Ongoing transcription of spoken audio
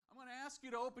ask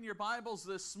you to open your Bibles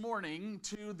this morning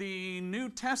to the New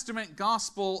Testament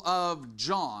Gospel of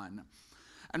John.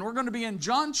 And we're going to be in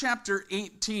John chapter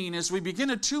 18 as we begin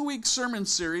a 2-week sermon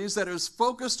series that is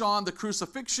focused on the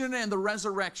crucifixion and the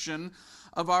resurrection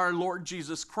of our Lord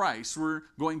Jesus Christ. We're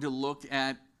going to look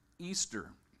at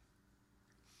Easter.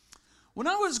 When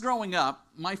I was growing up,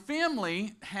 my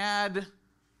family had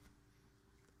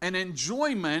an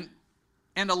enjoyment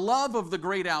and a love of the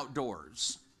great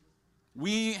outdoors.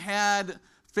 We had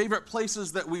favorite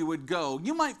places that we would go.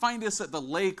 You might find us at the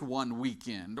lake one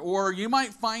weekend, or you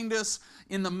might find us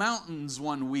in the mountains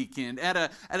one weekend at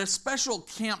a special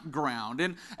campground.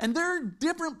 And there are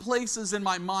different places in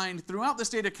my mind throughout the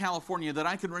state of California that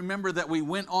I can remember that we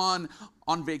went on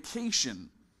vacation.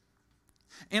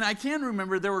 And I can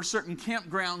remember there were certain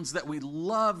campgrounds that we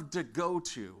loved to go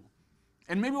to.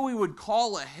 And maybe we would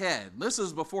call ahead. This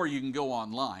is before you can go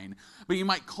online. But you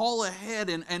might call ahead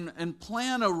and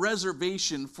plan a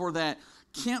reservation for that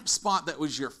camp spot that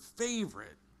was your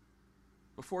favorite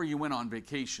before you went on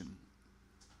vacation.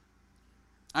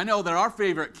 I know that our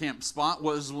favorite camp spot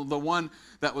was the one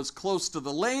that was close to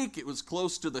the lake. It was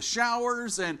close to the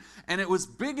showers. And it was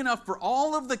big enough for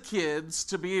all of the kids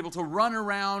to be able to run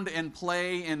around and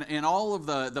play. And all of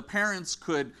the parents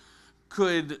could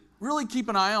really keep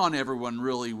an eye on everyone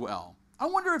really well. I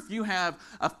wonder if you have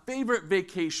a favorite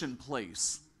vacation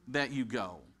place that you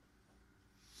go.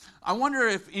 I wonder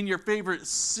if in your favorite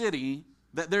city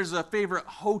that there's a favorite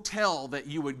hotel that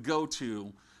you would go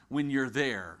to when you're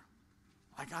there.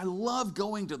 Like, I love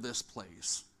going to this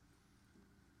place.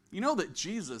 You know that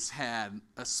Jesus had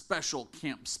a special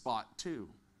camp spot too.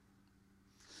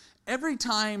 Every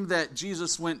time that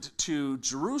Jesus went to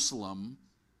Jerusalem,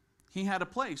 he had a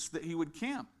place that he would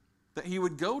camp, that he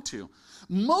would go to.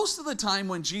 Most of the time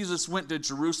when Jesus went to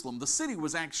Jerusalem, the city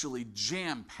was actually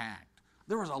jam-packed.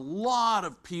 There was a lot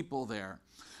of people there,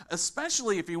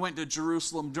 especially if he went to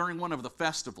Jerusalem during one of the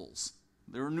festivals.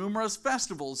 There were numerous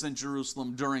festivals in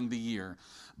Jerusalem during the year,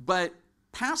 but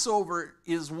Passover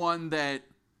is one that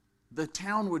the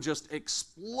town would just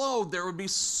explode. There would be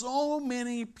so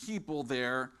many people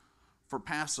there for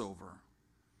Passover.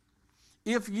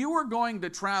 If you were going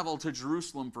to travel to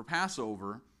Jerusalem for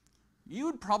Passover, you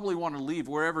would probably want to leave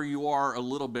wherever you are a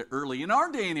little bit early. In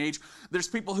our day and age, there's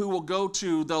people who will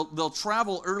they'll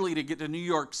travel early to get to New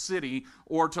York City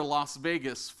or to Las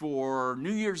Vegas for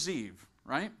New Year's Eve,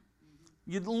 right?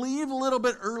 You'd leave a little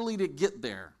bit early to get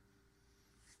there.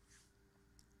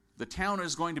 The town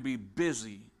is going to be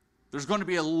busy. There's going to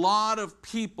be a lot of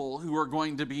people who are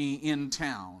going to be in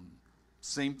town.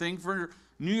 Same thing for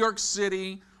New York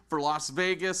City, for Las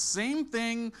Vegas, same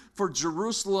thing for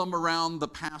Jerusalem around the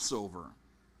Passover.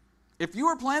 If you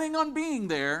are planning on being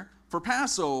there for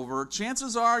Passover,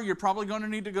 chances are you're probably going to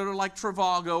need to go to like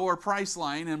Trivago or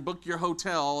Priceline and book your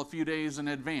hotel a few days in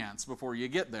advance before you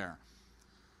get there.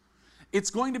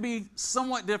 It's going to be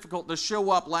somewhat difficult to show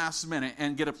up last minute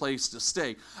and get a place to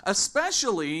stay,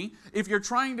 especially if you're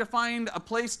trying to find a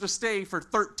place to stay for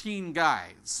 13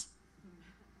 guys.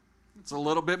 It's a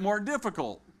little bit more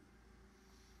difficult.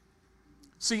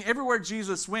 See, everywhere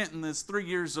Jesus went in his 3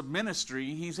 years of ministry,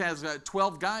 he has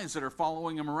 12 guys that are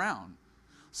following him around.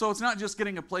 So it's not just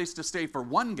getting a place to stay for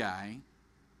one guy.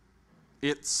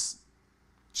 It's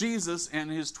Jesus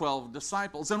and his 12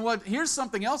 disciples. And here's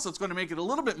something else that's going to make it a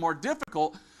little bit more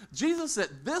difficult. Jesus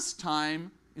at this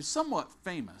time is somewhat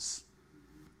famous.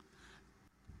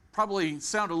 Probably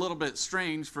sound a little bit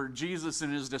strange for Jesus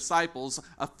and his disciples,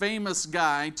 a famous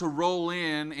guy, to roll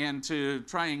in and to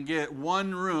try and get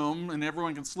one room and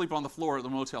everyone can sleep on the floor at the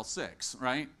Motel 6,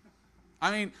 right?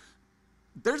 I mean,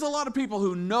 there's a lot of people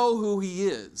who know who he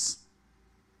is.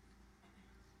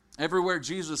 Everywhere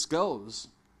Jesus goes,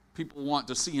 people want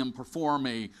to see him perform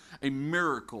a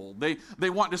miracle. They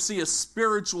want to see a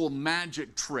spiritual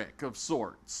magic trick of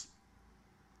sorts.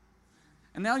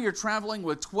 And now you're traveling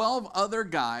with 12 other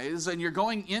guys, and you're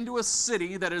going into a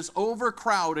city that is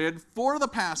overcrowded for the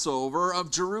Passover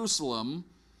of Jerusalem.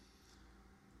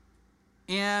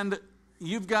 And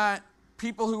you've got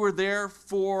people who are there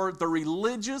for the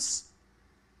religious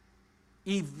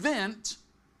event.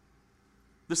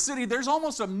 The city, there's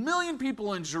almost 1 million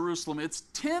people in Jerusalem. It's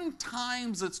 10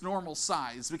 times its normal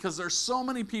size because there's so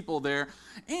many people there,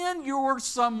 and you're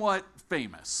somewhat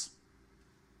famous.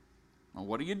 Well,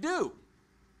 what do?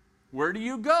 Where do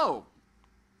you go?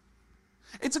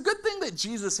 It's a good thing that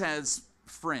Jesus has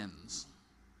friends.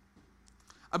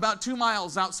 About 2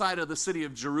 miles outside of the city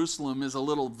of Jerusalem is a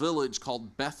little village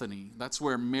called Bethany. That's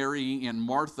where Mary and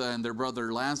Martha and their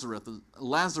brother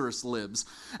Lazarus lives.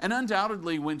 And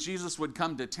undoubtedly, when Jesus would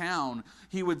come to town,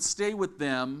 he would stay with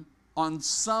them on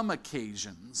some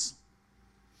occasions.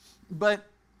 But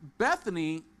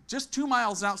Bethany, just 2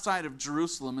 miles outside of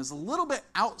Jerusalem, is a little bit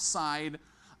outside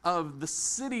of the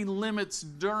city limits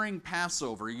during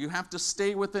Passover. You have to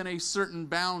stay within a certain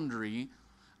boundary,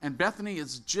 and Bethany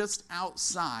is just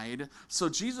outside, so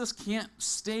Jesus can't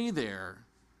stay there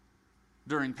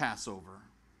during Passover.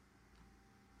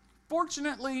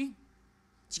 Fortunately,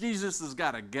 Jesus has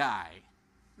got a guy.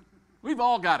 We've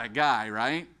all got a guy,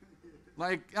 right?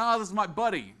 Like, oh, this is my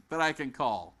buddy that I can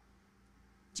call.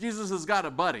 Jesus has got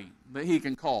a buddy that he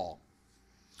can call.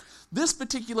 This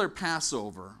particular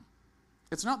Passover,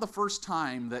 it's not the first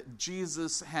time that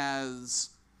Jesus has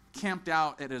camped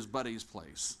out at his buddy's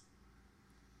place.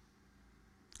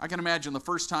 I can imagine the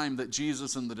first time that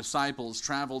Jesus and the disciples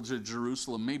traveled to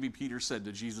Jerusalem, maybe Peter said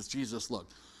to Jesus, Jesus, look,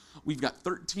 we've got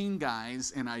 13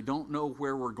 guys and I don't know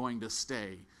where we're going to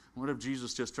stay. What if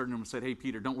Jesus just turned to him and said, hey,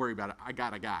 Peter, don't worry about it. I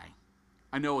got a guy.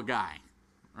 I know a guy,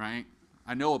 right?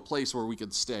 I know a place where we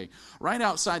could stay. Right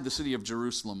outside the city of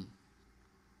Jerusalem,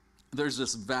 there's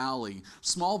this valley,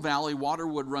 small valley. Water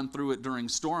would run through it during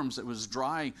storms. It was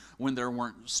dry when there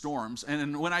weren't storms.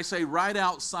 And when I say right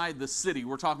outside the city,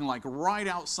 we're talking like right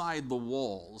outside the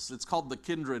walls. It's called the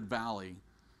Kindred Valley.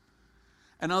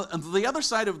 And on the other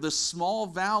side of this small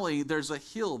valley, there's a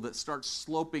hill that starts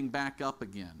sloping back up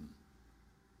again.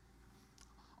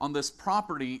 On this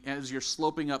property, as you're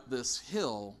sloping up this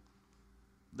hill,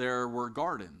 there were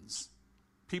gardens.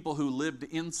 People who lived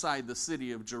inside the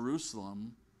city of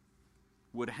Jerusalem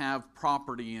would have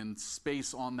property and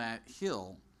space on that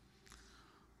hill.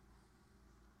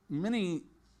 Many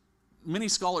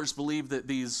scholars believe that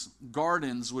these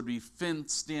gardens would be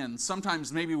fenced in,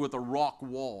 sometimes maybe with a rock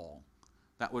wall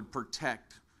that would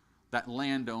protect that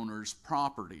landowner's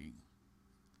property.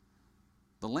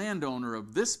 The landowner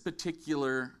of this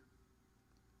particular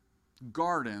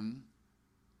garden,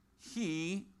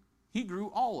 he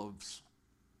grew olives.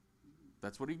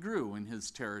 That's what he grew in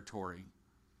his territory.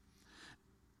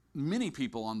 Many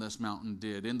people on this mountain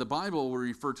did. In the Bible, we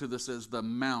refer to this as the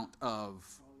Mount of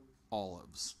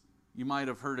Olives. You might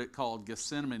have heard it called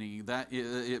Gethsemane.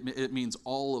 It means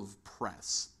olive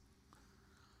press.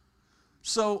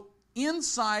 So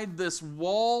inside this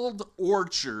walled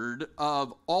orchard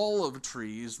of olive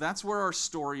trees, that's where our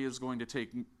story is going to take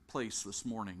place this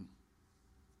morning.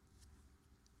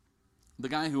 The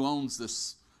guy who owns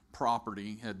this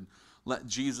property had let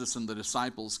Jesus and the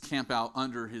disciples camp out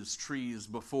under his trees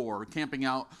before, camping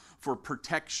out for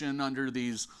protection under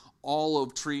these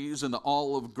olive trees in the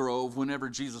olive grove whenever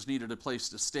Jesus needed a place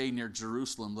to stay near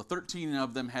Jerusalem. The 13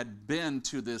 of them had been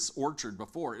to this orchard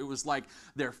before. It was like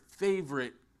their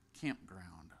favorite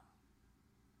campground.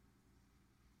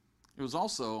 It was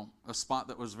also a spot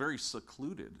that was very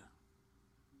secluded.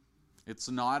 It's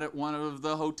not at one of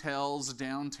the hotels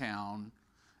downtown.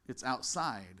 It's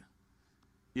outside.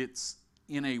 It's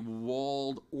in a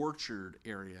walled orchard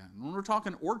area. And when we're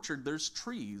talking orchard, there's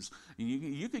trees. And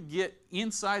you could get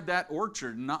inside that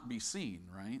orchard and not be seen,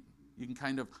 right? You can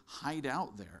kind of hide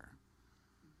out there.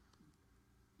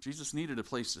 Jesus needed a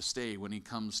place to stay when he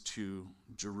comes to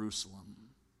Jerusalem.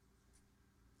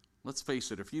 Let's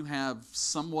face it, if you have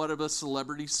somewhat of a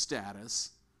celebrity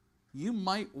status, you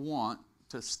might want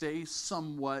to stay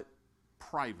somewhat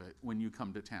private when you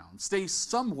come to town. Stay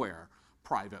somewhere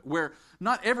private, where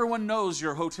not everyone knows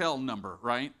your hotel number,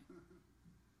 right?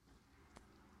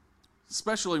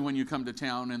 Especially when you come to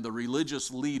town and the religious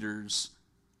leaders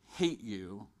hate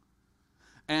you.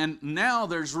 And now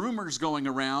there's rumors going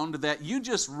around that you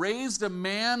just raised a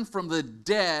man from the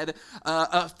dead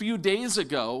a few days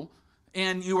ago,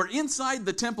 and you were inside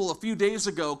the temple a few days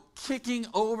ago kicking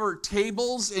over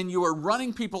tables, and you were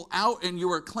running people out, and you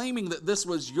were claiming that this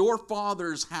was your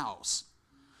father's house.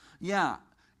 Yeah,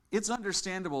 it's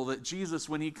understandable that Jesus,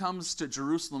 when he comes to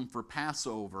Jerusalem for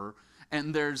Passover,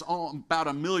 and there's about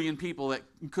 1 million people that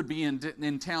could be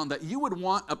in town, that you would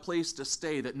want a place to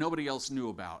stay that nobody else knew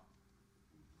about.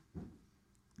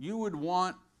 You would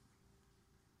want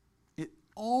it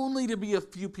only to be a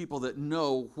few people that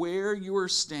know where you are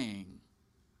staying.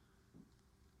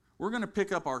 We're going to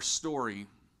pick up our story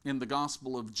in the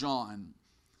Gospel of John,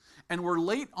 and we're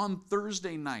late on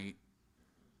Thursday night,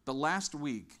 the last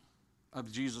week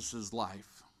of Jesus'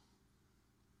 life.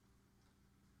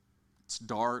 It's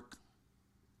dark.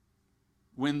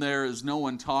 When there is no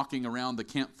one talking around the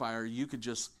campfire, you could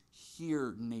just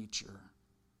hear nature.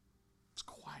 It's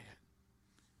quiet.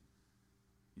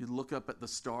 You look up at the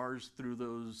stars through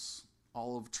those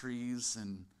olive trees,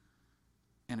 and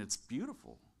it's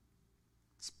beautiful.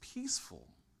 It's peaceful.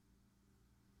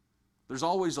 There's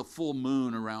always a full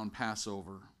moon around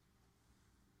Passover,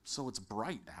 so it's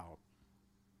bright out.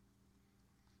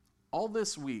 All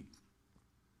this week,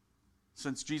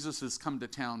 since Jesus has come to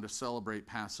town to celebrate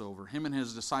Passover. Him and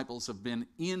his disciples have been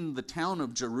in the town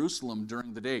of Jerusalem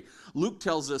during the day. Luke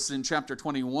tells us in chapter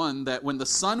 21 that when the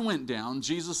sun went down,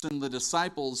 Jesus and the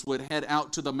disciples would head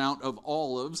out to the Mount of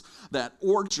Olives, that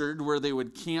orchard where they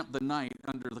would camp the night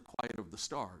under the quiet of the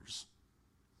stars.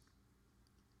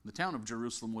 The town of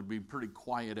Jerusalem would be pretty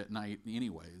quiet at night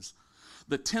anyways.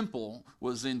 The temple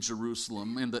was in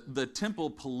Jerusalem, and the temple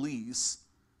police,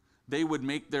 they would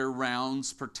make their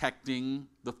rounds protecting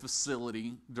the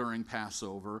facility during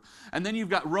Passover. And then you've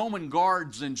got Roman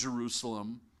guards in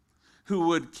Jerusalem who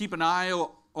would keep an eye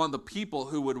on the people,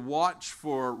 who would watch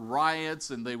for riots,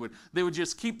 and they would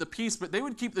just keep the peace, but they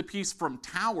would keep the peace from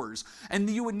towers. And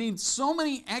you would need so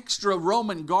many extra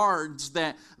Roman guards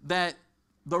that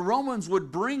the Romans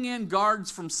would bring in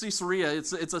guards from Caesarea.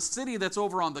 It's a city that's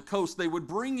over on the coast. They would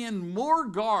bring in more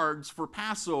guards for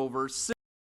Passover.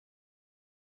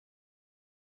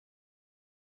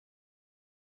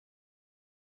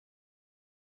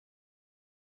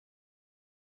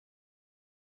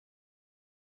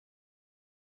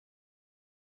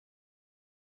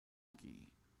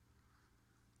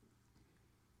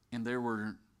 And there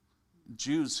were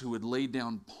Jews who would lay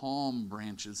down palm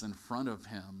branches in front of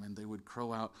him, and they would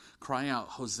cry out,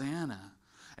 Hosanna,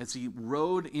 as he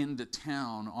rode into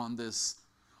town on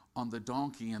the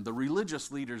donkey. And the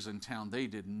religious leaders in town, they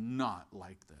did not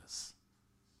like this.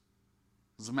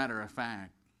 As a matter of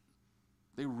fact,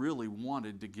 they really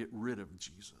wanted to get rid of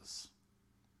Jesus.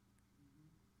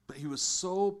 But he was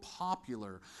so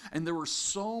popular, and there were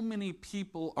so many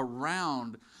people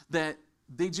around that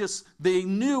they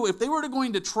knew if they were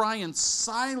going to try and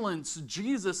silence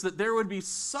Jesus, that there would be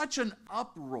such an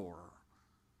uproar.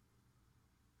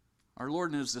 Our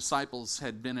Lord and his disciples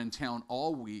had been in town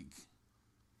all week.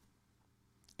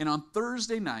 And on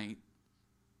Thursday night,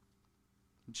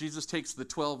 Jesus takes the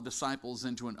 12 disciples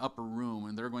into an upper room,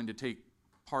 and they're going to take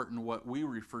part in what we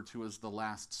refer to as the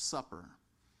Last Supper.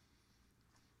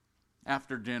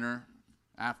 After dinner,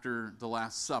 after the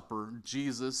Last Supper,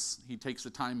 Jesus, he takes a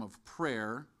time of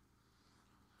prayer.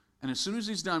 And as soon as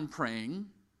he's done praying,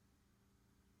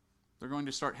 they're going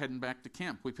to start heading back to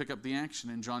camp. We pick up the action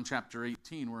in John chapter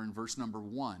 18. We're in verse number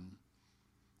 1.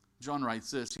 John writes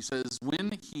this. He says,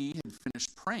 when he had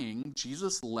finished praying,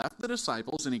 Jesus left the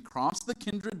disciples and he crossed the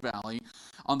Kindred Valley.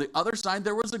 On the other side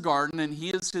there was a garden, and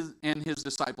his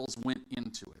disciples went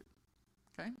into it.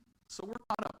 Okay? So we're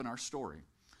caught up in our story.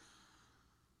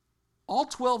 All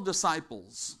 12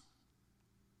 disciples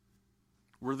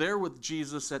were there with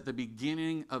Jesus at the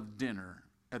beginning of dinner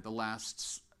at the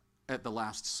Last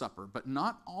Supper, but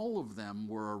not all of them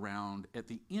were around at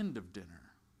the end of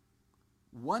dinner.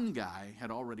 One guy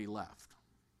had already left.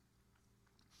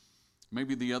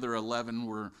 Maybe the other 11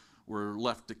 were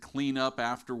left to clean up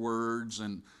afterwards,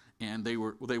 and they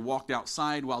walked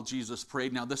outside while Jesus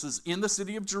prayed. Now this is in the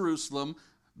city of Jerusalem.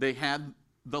 They had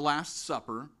the Last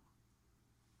Supper.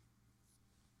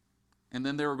 And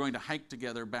then they were going to hike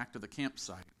together back to the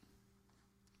campsite.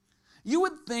 You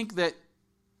would think that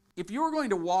if you were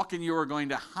going to walk and you were going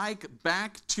to hike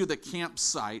back to the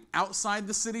campsite, outside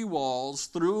the city walls,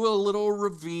 through a little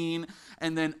ravine,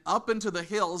 and then up into the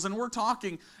hills, and we're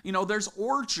talking, there's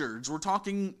orchards, we're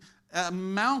talking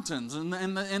mountains,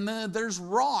 and there's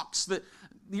rocks that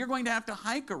you're going to have to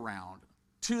hike around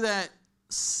to that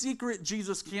secret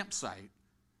Jesus campsite.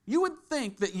 You would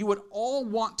think that you would all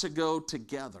want to go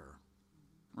together.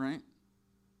 Right?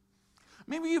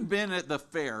 Maybe you've been at the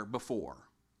fair before.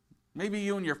 Maybe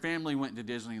you and your family went to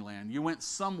Disneyland. You went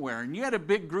somewhere and you had a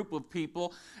big group of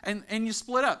people and you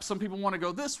split up. Some people want to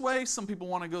go this way, some people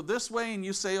want to go this way, and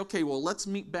you say, okay, well, let's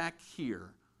meet back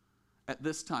here at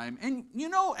this time. And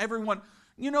everyone,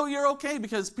 you're okay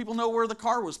because people know where the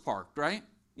car was parked, right?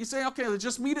 You say, okay, let's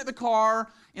just meet at the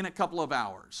car in a couple of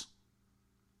hours.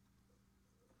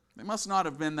 They must not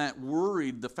have been that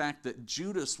worried the fact that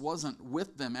Judas wasn't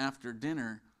with them after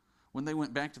dinner when they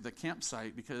went back to the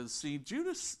campsite, because, see,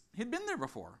 Judas had been there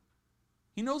before.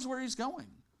 He knows where he's going.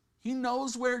 He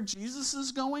knows where Jesus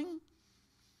is going.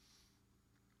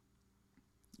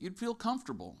 You'd feel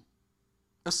comfortable,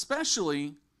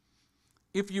 especially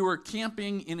if you were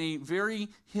camping in a very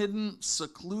hidden,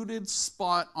 secluded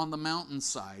spot on the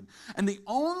mountainside. And the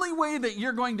only way that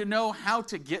you're going to know how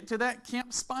to get to that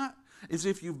camp spot is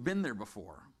if you've been there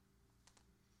before.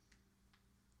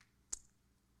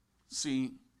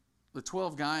 See, the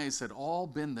 12 guys had all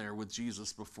been there with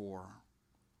Jesus before.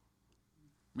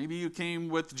 Maybe you came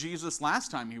with Jesus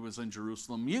last time he was in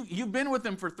Jerusalem. You've been with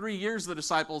him for 3 years, the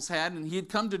disciples had, and he had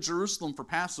come to Jerusalem for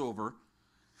Passover.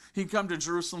 He'd come to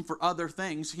Jerusalem for other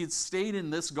things. He'd stayed in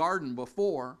this garden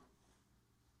before.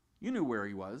 You knew where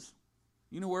he was.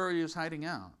 You know where he was hiding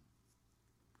out?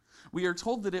 We are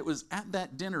told that it was at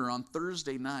that dinner on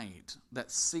Thursday night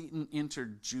that Satan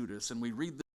entered Judas, and we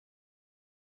read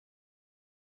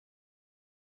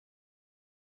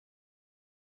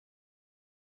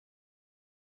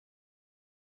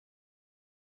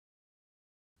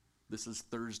this is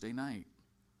Thursday night.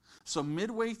 So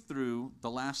midway through the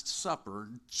Last Supper,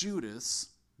 Judas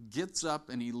gets up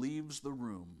and he leaves the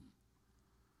room.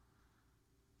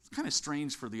 It's kind of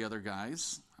strange for the other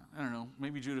guys. I don't know,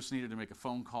 maybe Judas needed to make a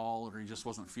phone call, or he just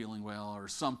wasn't feeling well or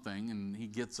something, and he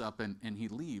gets up and he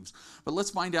leaves. But let's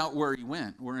find out where he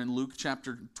went. We're in Luke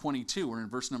chapter 22. We're in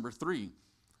verse number 3. It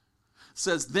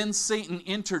says, "Then Satan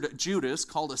entered Judas,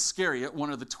 called Iscariot, one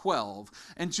of the 12.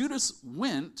 And Judas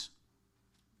went,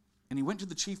 and he went to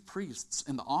the chief priests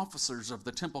and the officers of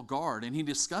the temple guard, and he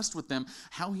discussed with them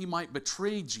how he might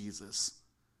betray Jesus.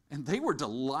 And they were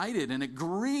delighted and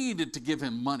agreed to give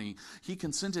him money. He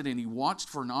consented, and he watched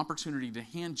for an opportunity to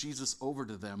hand Jesus over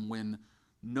to them when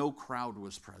no crowd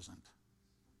was present."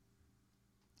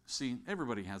 See,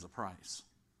 everybody has a price.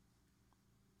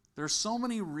 There are so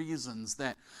many reasons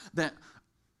that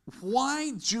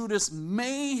why Judas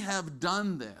may have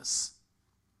done this.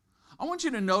 I want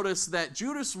you to notice that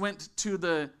Judas went to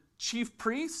the chief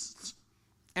priests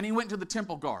and he went to the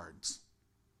temple guards.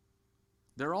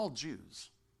 They're all Jews.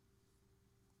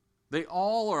 They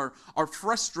all are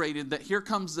frustrated that here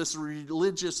comes this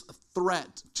religious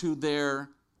threat to their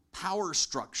power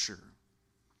structure.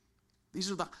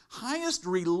 These are the highest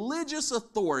religious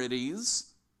authorities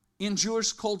in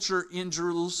Jewish culture in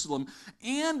Jerusalem,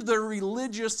 and the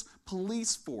religious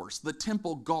police force, the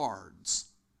temple guards.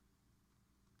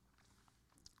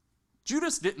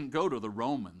 Judas didn't go to the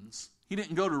Romans. He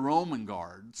didn't go to Roman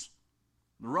guards.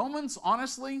 The Romans,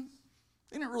 honestly,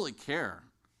 they didn't really care.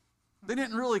 They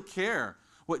didn't really care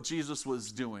what Jesus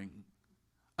was doing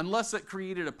unless it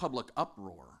created a public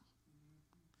uproar.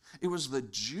 It was the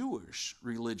Jewish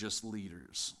religious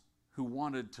leaders who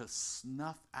wanted to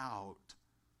snuff out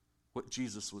what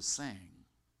Jesus was saying.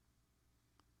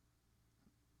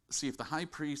 See, if the high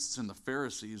priests and the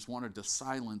Pharisees wanted to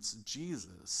silence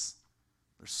Jesus,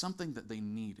 there's something that they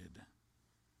needed.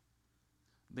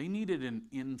 They needed an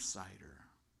insider.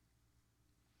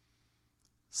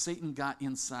 Satan got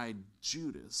inside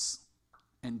Judas,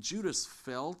 and Judas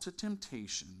fell to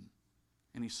temptation,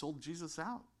 and he sold Jesus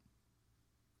out.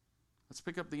 Let's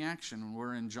pick up the action.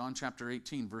 We're in John chapter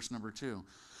 18, verse number 2.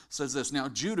 It says this, "Now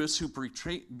Judas, who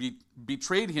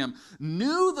betrayed him,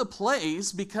 knew the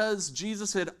place because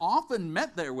Jesus had often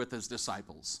met there with his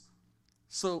disciples.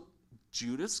 So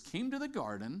Judas came to the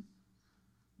garden,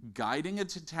 guiding a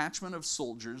detachment of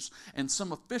soldiers and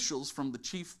some officials from the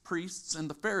chief priests and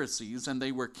the Pharisees, and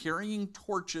they were carrying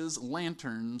torches,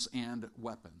 lanterns, and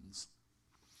weapons."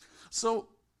 So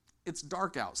it's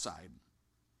dark outside,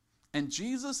 and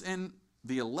Jesus and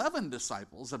the 11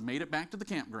 disciples have made it back to the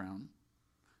campground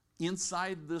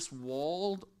inside this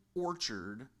walled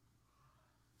orchard,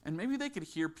 and maybe they could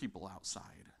hear people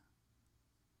outside.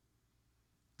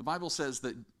 The Bible says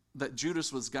that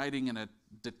Judas was guiding in a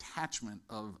detachment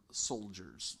of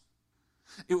soldiers.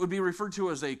 It would be referred to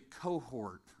as a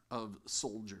cohort of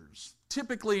soldiers.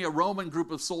 Typically, a Roman group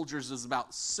of soldiers is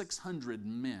about 600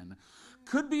 men.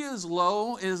 Could be as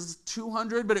low as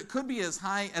 200, but it could be as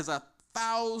high as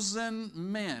 1,000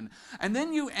 men. And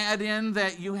then you add in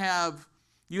that you have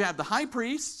the high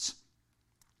priests,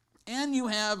 and you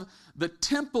have the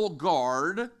temple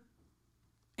guard,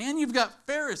 and you've got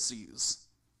Pharisees.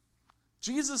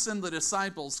 Jesus and the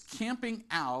disciples camping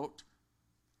out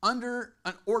under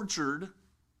an orchard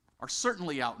are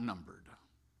certainly outnumbered.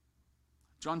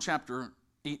 John chapter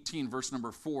 18, verse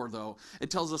number 4, though,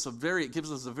 it gives us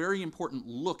a very important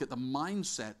look at the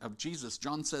mindset of Jesus.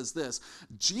 John says this,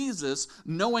 "Jesus,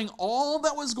 knowing all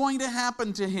that was going to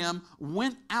happen to him,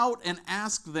 went out and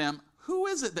asked them, 'Who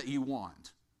is it that you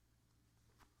want?'"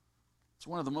 It's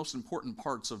one of the most important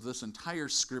parts of this entire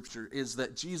scripture is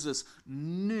that Jesus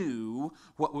knew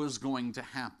what was going to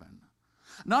happen.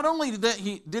 Not only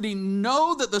did he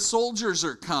know that the soldiers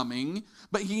are coming,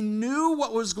 but he knew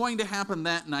what was going to happen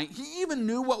that night. He even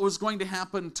knew what was going to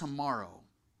happen tomorrow.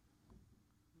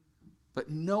 But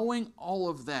knowing all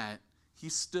of that, he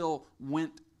still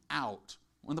went out.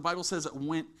 When the Bible says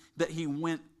that he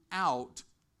went out,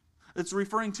 it's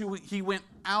referring to he went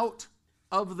out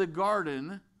of the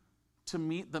garden to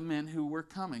meet the men who were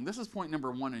coming. This is point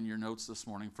number 1 in your notes this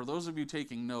morning. For those of you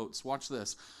taking notes, watch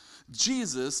this.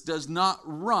 Jesus does not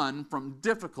run from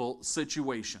difficult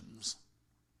situations.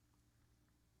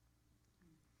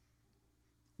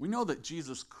 We know that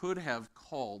Jesus could have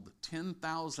called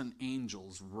 10,000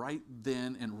 angels right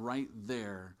then and right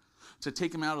there to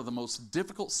take him out of the most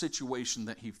difficult situation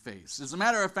that he faced. As a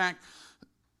matter of fact,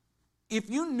 if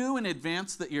you knew in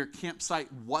advance that your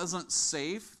campsite wasn't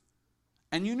safe,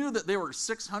 and you knew that there were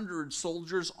 600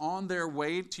 soldiers on their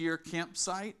way to your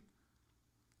campsite,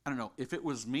 I don't know, if it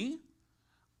was me,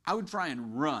 I would try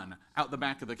and run out the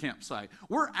back of the campsite.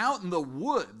 We're out in the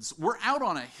woods. We're out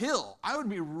on a hill. I would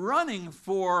be running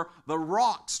for the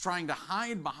rocks, trying to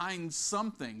hide behind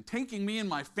something, taking me and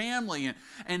my family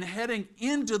and heading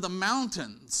into the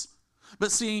mountains.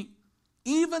 But see,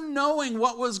 even knowing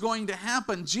what was going to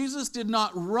happen, Jesus did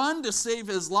not run to save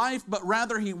his life, but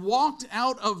rather he walked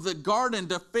out of the garden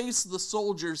to face the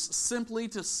soldiers simply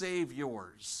to save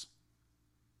yours.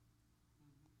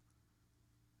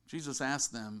 Jesus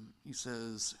asked them, he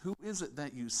says, "Who is it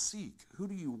that you seek? Who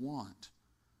do you want?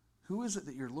 Who is it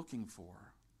that you're looking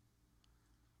for?"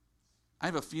 I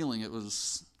have a feeling it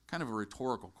was kind of a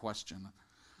rhetorical question.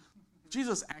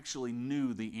 Jesus actually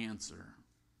knew the answer.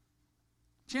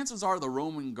 Chances are the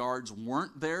Roman guards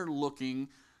weren't there looking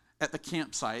at the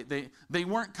campsite. They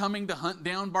weren't coming to hunt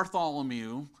down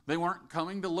Bartholomew. They weren't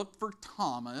coming to look for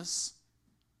Thomas.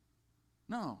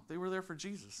 No, they were there for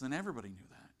Jesus, and everybody knew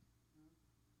that.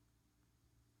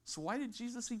 So why did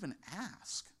Jesus even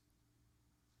ask?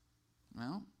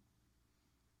 Well,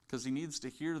 because he needs to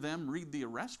hear them read the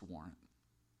arrest warrant.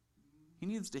 He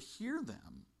needs to hear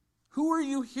them. Who are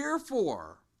you here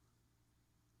for?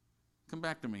 Come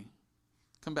back to me.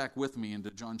 Come back with me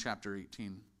into John chapter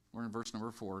 18. We're in verse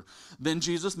number 4. Then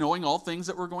Jesus, knowing all things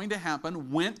that were going to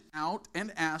happen, went out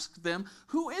and asked them,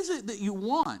 "Who is it that you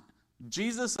want?"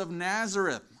 "Jesus of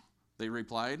Nazareth," they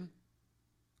replied.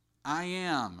 "I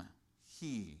am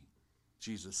he,"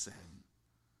 Jesus said.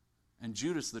 And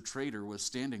Judas the traitor was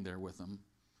standing there with him.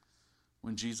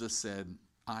 When Jesus said,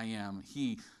 "I am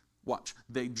he," watch,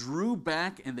 they drew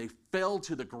back and they fell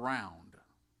to the ground.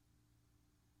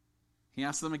 He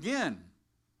asked them again,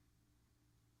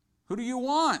 "Who do you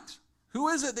want? Who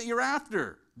is it that you're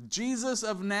after?" "Jesus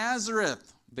of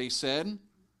Nazareth," they said.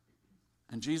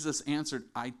 And Jesus answered,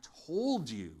 "I told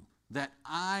you that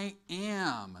I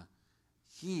am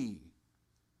he.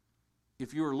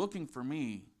 If you are looking for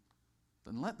me,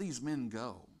 then let these men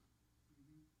go."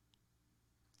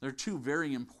 There are two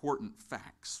very important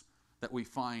facts that we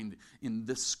find in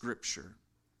this scripture.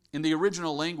 In the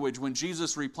original language, when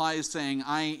Jesus replies saying,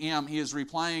 "I am," he is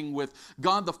replying with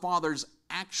God the Father's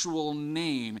actual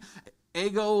name.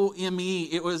 Ego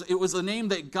Emi. It was a name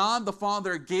that God the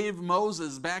Father gave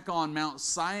Moses back on Mount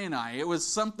Sinai. It was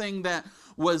something that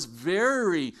was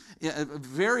very,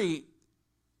 very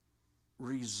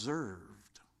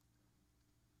reserved.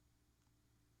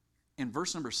 And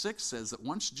verse number 6 says that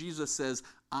once Jesus says,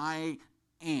 "I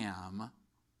am,"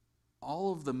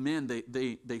 all of the men,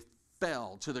 they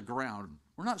fell to the ground.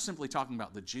 We're not simply talking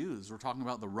about the Jews. We're talking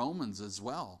about the Romans as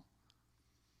well.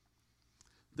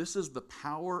 This is the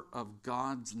power of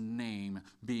God's name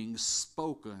being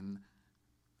spoken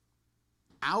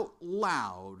out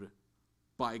loud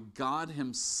by God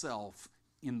himself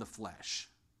in the flesh.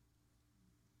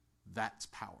 That's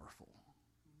powerful.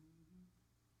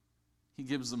 He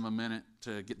gives them a minute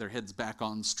to get their heads back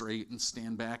on straight and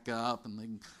stand back up, and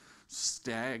they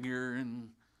stagger,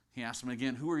 and he asks them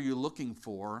again, "Who are you looking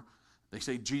for?" They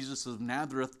say, "Jesus of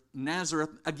Nazareth."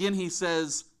 Again he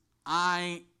says,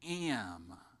 "I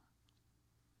am."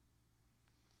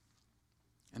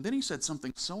 And then he said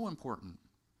something so important.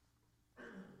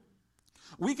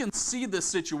 We can see this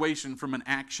situation from an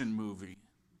action movie.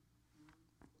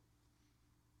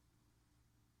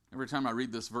 Every time I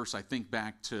read this verse, I think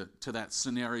back to that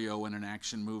scenario in an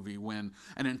action movie when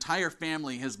an entire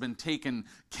family has been taken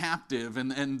captive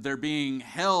and they're being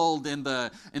held in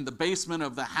the basement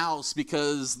of the house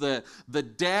because the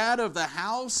dad of the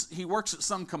house, he works at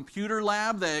some computer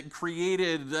lab that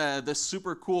created this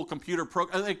super cool computer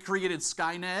program. They created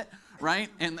Skynet, right?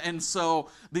 And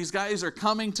so these guys are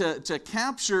coming to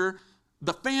capture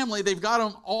the family. They've got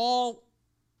them all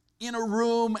in a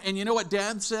room, and you know what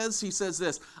Dad says? He says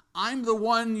this, "I'm the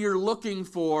one you're looking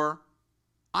for.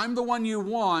 I'm the one you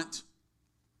want.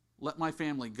 Let my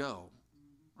family go."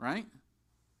 Right?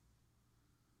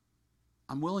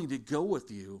 "I'm willing to go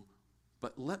with you,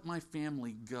 but let my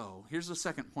family go." Here's the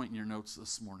second point in your notes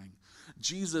this morning.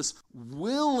 Jesus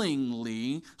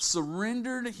willingly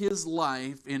surrendered his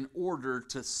life in order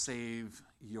to save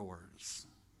yours.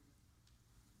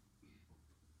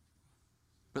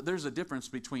 But there's a difference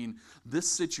between this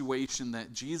situation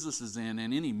that Jesus is in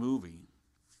and any movie.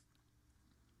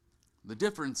 The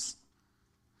difference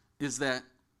is that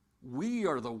we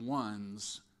are the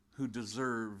ones who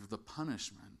deserve the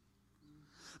punishment.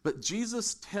 But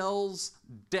Jesus tells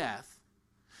death,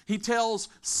 He tells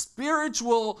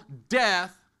spiritual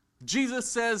death, Jesus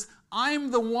says,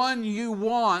 I'm the one you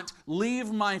want.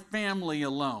 Leave my family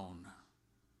alone.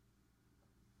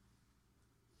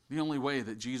 The only way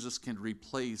that Jesus can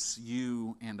replace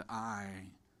you and I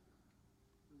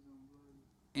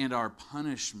and our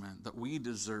punishment that we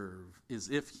deserve is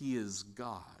if he is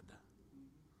God.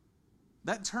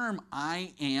 That term,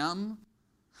 I am,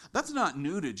 that's not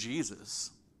new to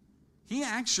Jesus. He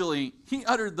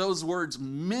uttered those words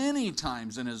many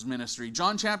times in his ministry.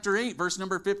 John chapter 8, verse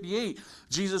number 58,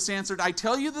 Jesus answered, I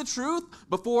tell you the truth,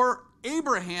 before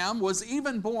Abraham was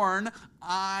even born,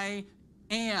 I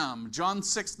am. John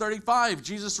 6:35,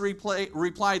 Jesus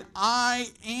replied, I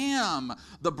am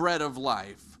the bread of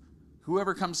life.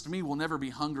 Whoever comes to me will never be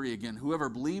hungry again. Whoever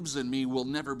believes in me will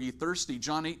never be thirsty.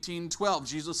 John 18:12,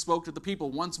 Jesus spoke to the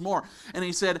people once more, and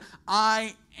he said,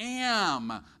 I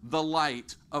am the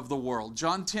light of the world.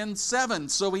 John 10:7,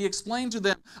 so he explained to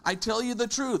them, I tell you the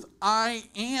truth, I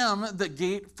am the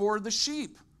gate for the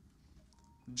sheep.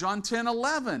 John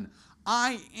 10:11,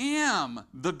 I am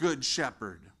the good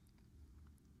shepherd.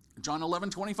 John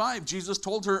 11:25, Jesus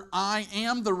told her, I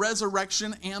am the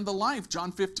resurrection and the life.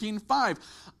 John 15:5,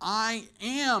 I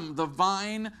am the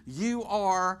vine, you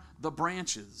are the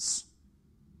branches.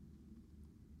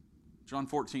 John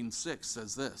 14:6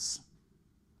 says this,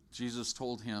 Jesus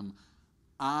told him,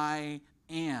 I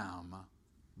am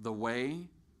the way,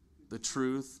 the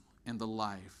truth, and the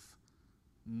life.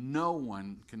 No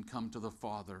one can come to the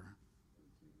Father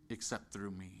except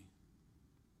through me.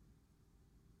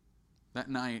 That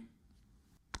night,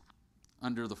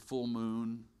 under the full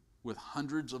moon, with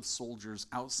hundreds of soldiers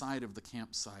outside of the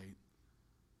campsite,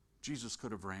 Jesus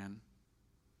could have ran.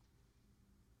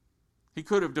 He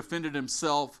could have defended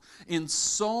himself in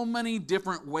so many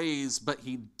different ways, but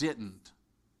he didn't.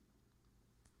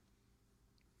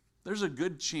 There's a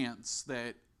good chance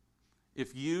that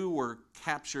if you were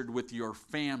captured with your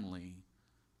family,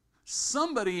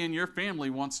 somebody in your family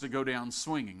wants to go down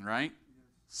swinging, right?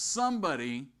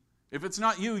 Somebody. If it's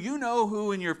not you, you know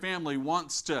who in your family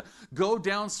wants to go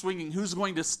down swinging, who's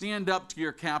going to stand up to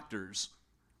your captors.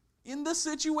 In this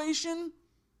situation,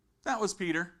 that was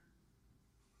Peter.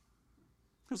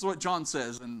 Here's what John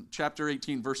says in chapter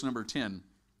 18, verse number 10.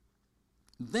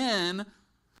 Then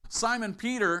Simon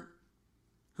Peter,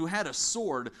 who had a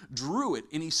sword, drew it,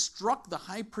 and he struck the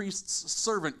high priest's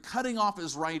servant, cutting off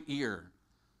his right ear.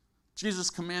 Jesus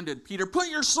commanded Peter, put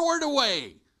your sword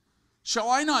away. Shall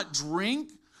I not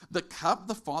drink the cup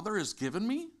the Father has given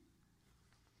me?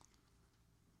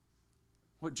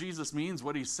 What Jesus means,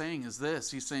 what he's saying is this.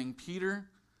 He's saying, Peter,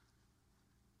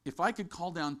 if I could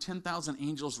call down 10,000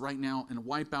 angels right now and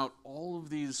wipe out all of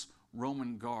these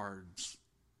Roman guards,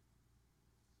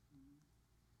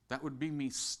 that would be me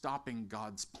stopping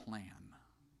God's plan.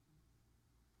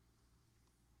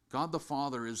 God the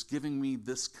Father is giving me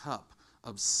this cup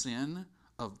of sin,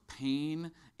 of pain,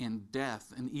 and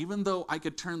death. And even though I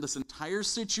could turn this entire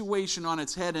situation on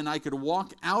its head and I could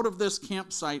walk out of this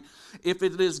campsite, if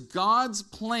it is God's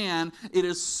plan, it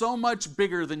is so much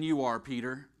bigger than you are,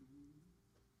 Peter.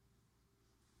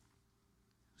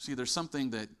 See, there's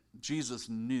something that Jesus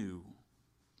knew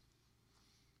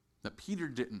that Peter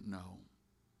didn't know.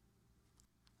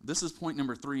 This is point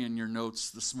number 3 in your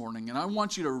notes this morning, and I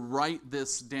want you to write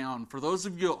this down. For those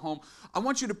of you at home, I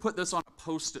want you to put this on a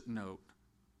Post-it note.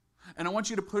 And I want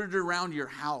you to put it around your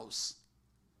house.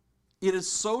 It is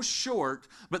so short,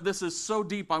 but this is so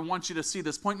deep. I want you to see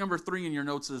this. Point number 3 in your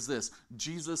notes is this.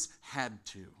 Jesus had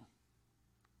to.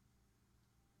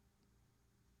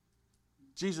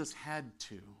 Jesus had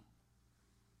to.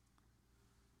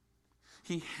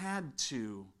 He had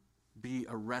to be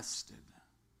arrested.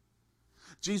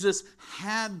 Jesus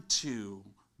had to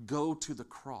go to the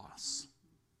cross.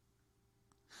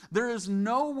 There is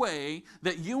no way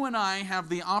that you and I have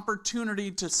the opportunity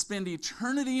to spend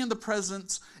eternity in the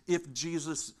presence if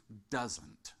Jesus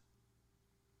doesn't.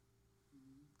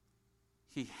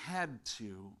 He had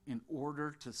to in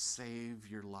order to save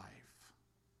your life.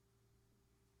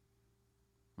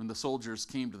 When the soldiers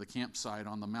came to the campsite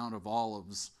on the Mount of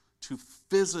Olives to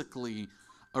physically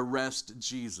arrest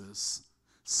Jesus,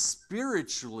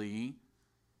 spiritually,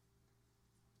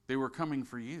 they were coming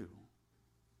for you.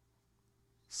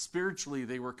 Spiritually,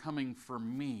 they were coming for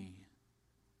me.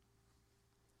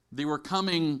 They were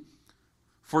coming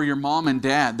for your mom and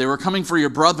dad. They were coming for your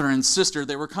brother and sister.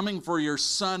 They were coming for your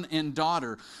son and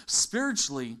daughter.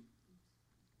 Spiritually,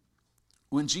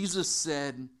 when Jesus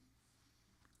said,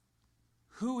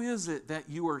 who is it that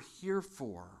you are here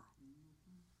for?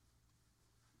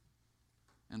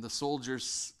 And the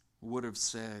soldiers would have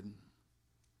said,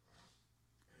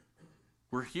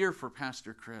 We're here for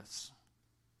Pastor Chris.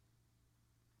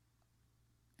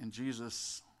 And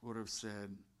Jesus would have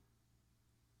said,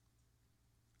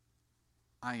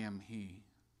 I am he.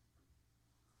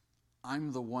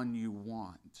 I'm the one you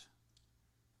want.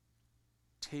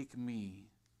 Take me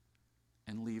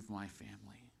and leave my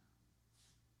family.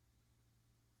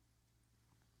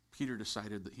 Peter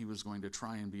decided that he was going to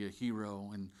try and be a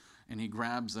hero, and he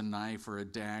grabs a knife or a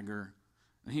dagger,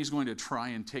 and he's going to try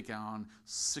and take on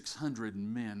 600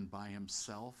 men by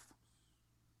himself.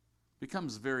 It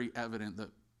becomes very evident that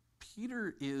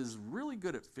Peter is really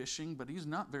good at fishing, but he's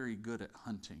not very good at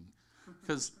hunting.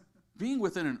 Because being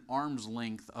within an arm's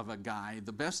length of a guy,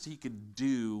 the best he could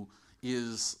do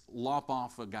is lop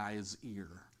off a guy's ear.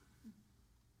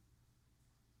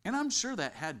 And I'm sure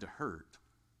that had to hurt.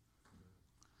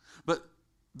 But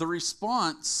the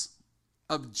response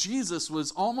of Jesus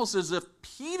was almost as if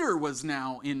Peter was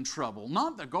now in trouble,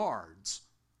 not the guards.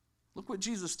 Look what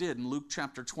Jesus did in Luke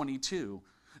chapter 22.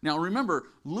 Now remember,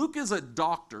 Luke is a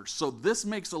doctor, so this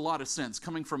makes a lot of sense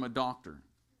coming from a doctor.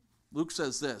 Luke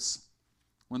says this,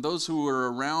 when those who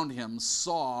were around him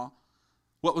saw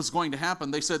what was going to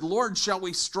happen, they said, Lord, shall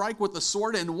we strike with the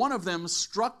sword? And one of them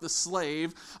struck the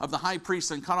slave of the high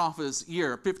priest and cut off his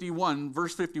ear. 51,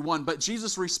 verse 51. But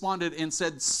Jesus responded and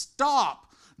said, stop,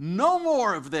 no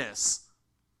more of this.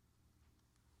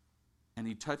 And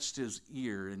he touched his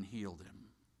ear and healed him.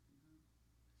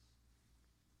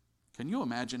 Can you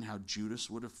imagine how Judas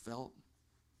would have felt?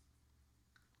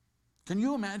 Can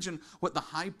you imagine what the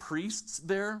high priests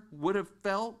there would have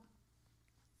felt?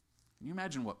 Can you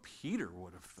imagine what Peter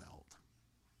would have felt?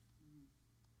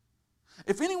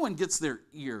 If anyone gets their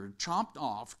ear chopped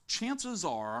off, chances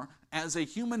are, as a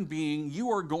human being,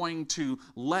 you are going to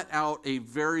let out a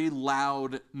very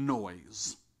loud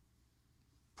noise.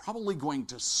 Probably going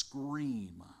to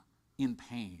scream in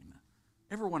pain.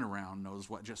 Everyone around knows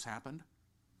what just happened.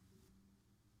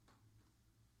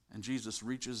 And Jesus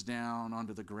reaches down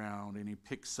onto the ground and he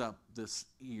picks up this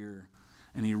ear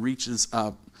and he reaches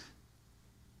up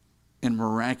and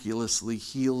miraculously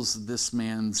heals this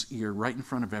man's ear right in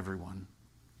front of everyone.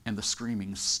 And the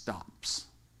screaming stops.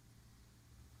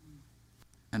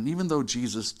 And even though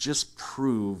Jesus just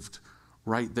proved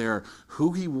right there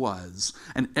who he was,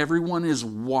 and everyone is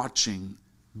watching,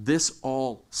 this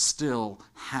all still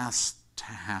has to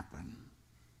happen.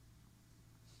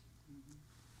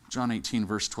 John 18,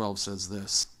 verse 12 says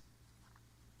this.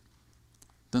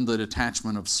 Then the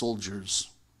detachment of soldiers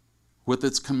with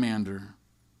its commander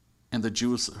and the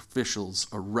Jewish officials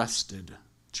arrested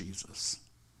Jesus.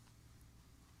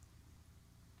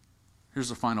 Here's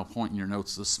the final point in your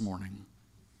notes this morning.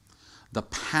 The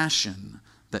passion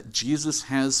that Jesus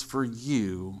has for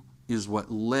you is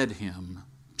what led him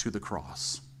to the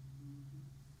cross.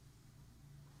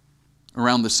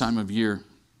 Around this time of year,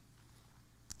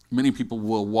 many people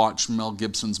will watch Mel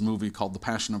Gibson's movie called The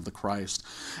Passion of the Christ.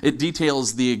 It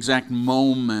details the exact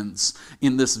moments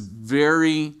in this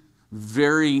very,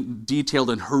 very detailed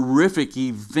and horrific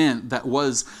event that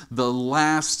was the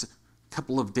last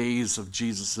couple of days of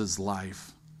Jesus'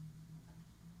 life.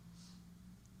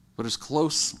 But as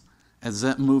close as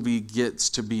that movie gets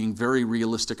to being very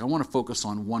realistic, I want to focus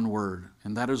on one word,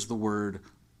 and that is the word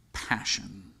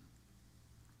passion.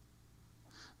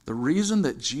 The reason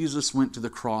that Jesus went to the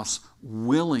cross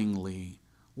willingly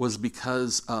was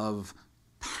because of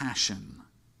passion.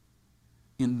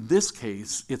 In this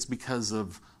case, it's because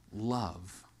of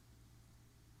love.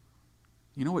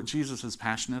 You know what Jesus is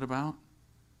passionate about?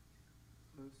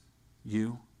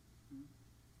 You.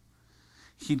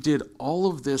 He did all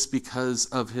of this because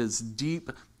of his deep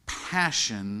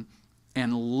passion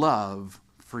and love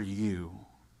for you.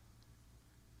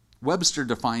 Webster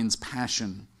defines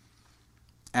passion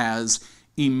as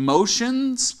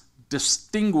emotions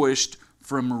distinguished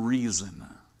from reason.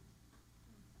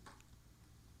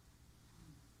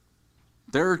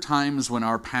 There are times when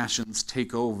our passions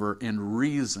take over and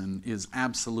reason is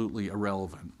absolutely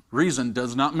irrelevant. Reason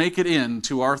does not make it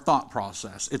into our thought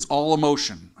process. It's all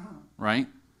emotion, right?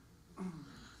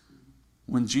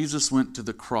 When Jesus went to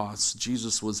the cross,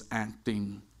 Jesus was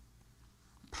acting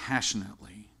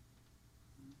passionately.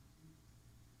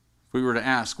 If we were to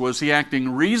ask, was he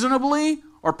acting reasonably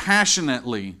or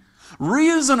passionately?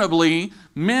 Reasonably,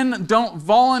 men don't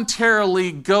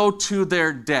voluntarily go to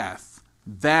their death.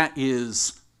 That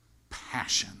is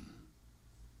passion.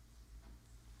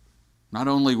 Not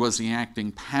only was he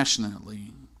acting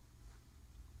passionately,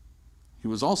 he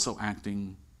was also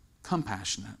acting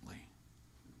compassionately.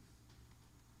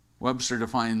 Webster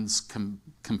defines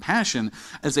compassion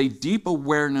as a deep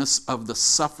awareness of the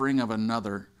suffering of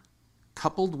another,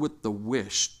 coupled with the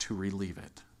wish to relieve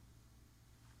it.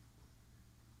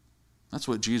 That's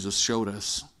what Jesus showed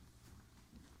us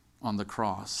on the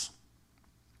cross.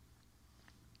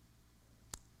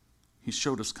 He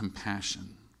showed us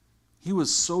compassion. He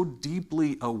was so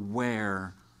deeply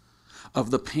aware of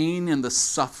the pain and the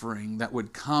suffering that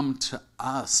would come to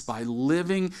us by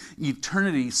living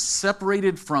eternity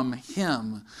separated from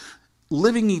Him,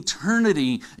 living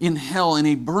eternity in hell in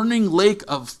a burning lake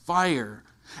of fire.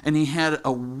 And He had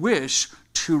a wish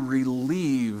to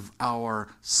relieve our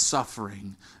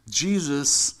suffering.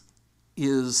 Jesus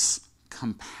is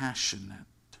compassionate.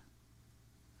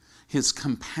 His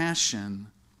compassion,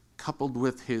 coupled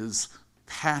with His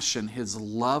passion, His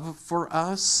love for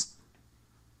us,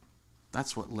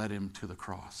 that's what led Him to the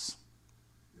cross.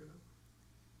 Yeah.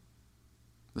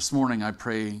 This morning I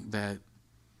pray that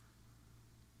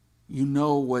you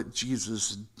know what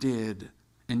Jesus did,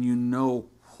 and you know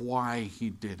why He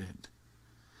did it.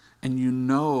 And you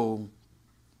know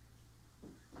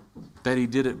that He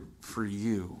did it for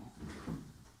you.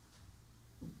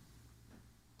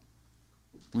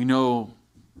 We know,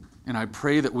 and I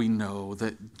pray that we know,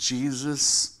 that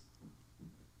Jesus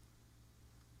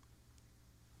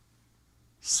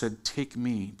said, "Take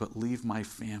me, but leave my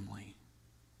family."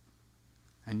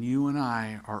 And you and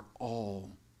I are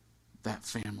all that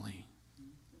family.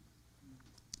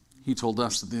 He told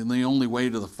us that the only way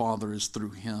to the Father is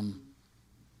through Him.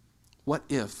 What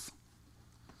if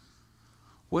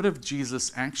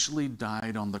Jesus actually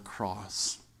died on the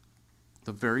cross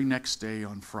the very next day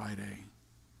on Friday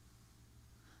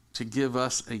to give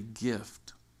us a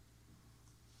gift?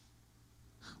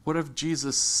 What if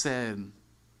Jesus said,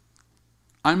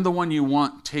 "I'm the one you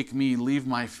want, take me, leave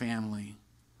my family"?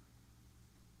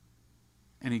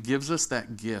 And He gives us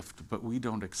that gift, but we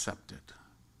don't accept it.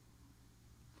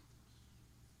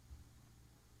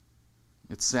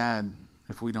 It's sad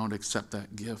if we don't accept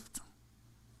that gift.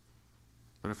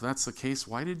 But if that's the case,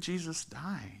 why did Jesus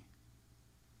die?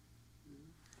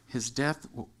 His death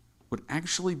would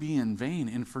actually be in vain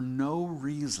and for no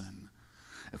reason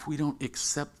if we don't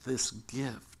accept this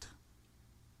gift.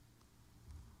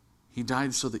 He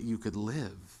died so that you could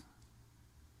live.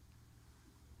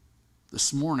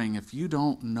 This morning, if you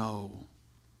don't know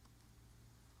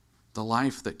the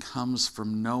life that comes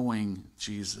from knowing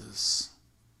Jesus,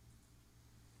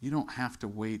 you don't have to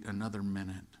wait another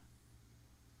minute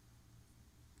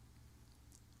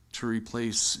to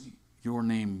replace your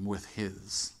name with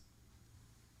His.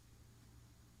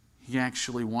 He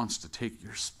actually wants to take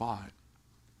your spot.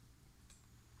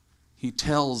 He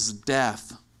tells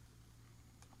death,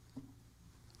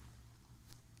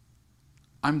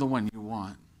 "I'm the one you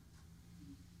want.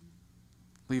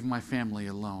 Leave my family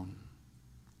alone.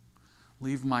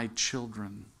 Leave my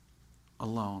children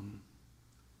alone.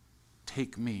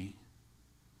 Take me."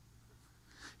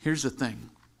 Here's the thing.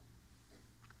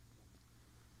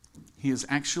 He has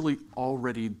actually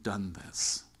already done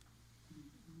this.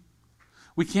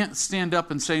 We can't stand up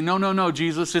and say, no,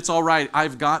 Jesus, it's all right,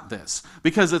 I've got this.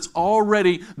 Because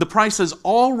the price has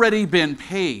already been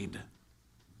paid.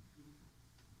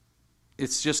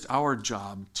 It's just our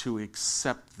job to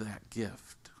accept that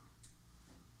gift.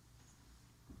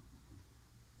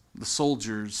 The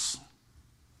soldiers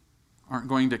aren't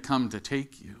going to come to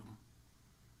take you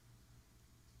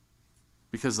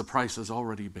because the price has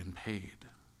already been paid.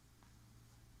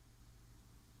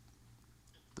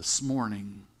 This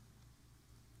morning,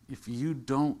 if you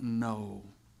don't know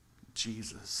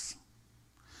Jesus,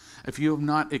 if you have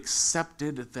not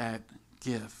accepted that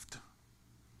gift,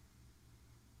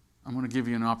 I'm going to give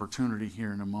you an opportunity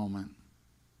here in a moment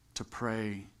to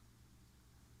pray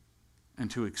and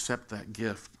to accept that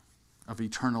gift of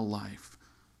eternal life.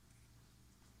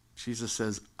 Jesus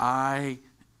says, "I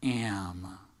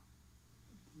am.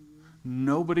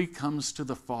 Nobody comes to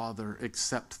the Father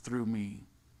except through me."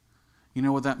 You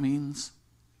know what that means?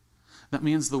 That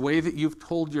means the way that you've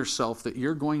told yourself that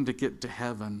you're going to get to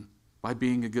heaven by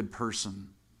being a good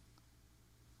person,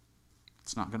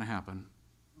 it's not going to happen.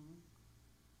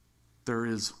 There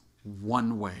is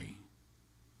one way.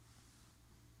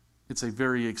 It's a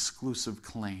very exclusive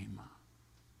claim.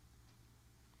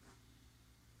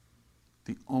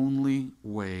 The only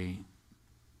way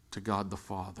to God the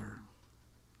Father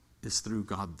is through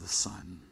God the Son.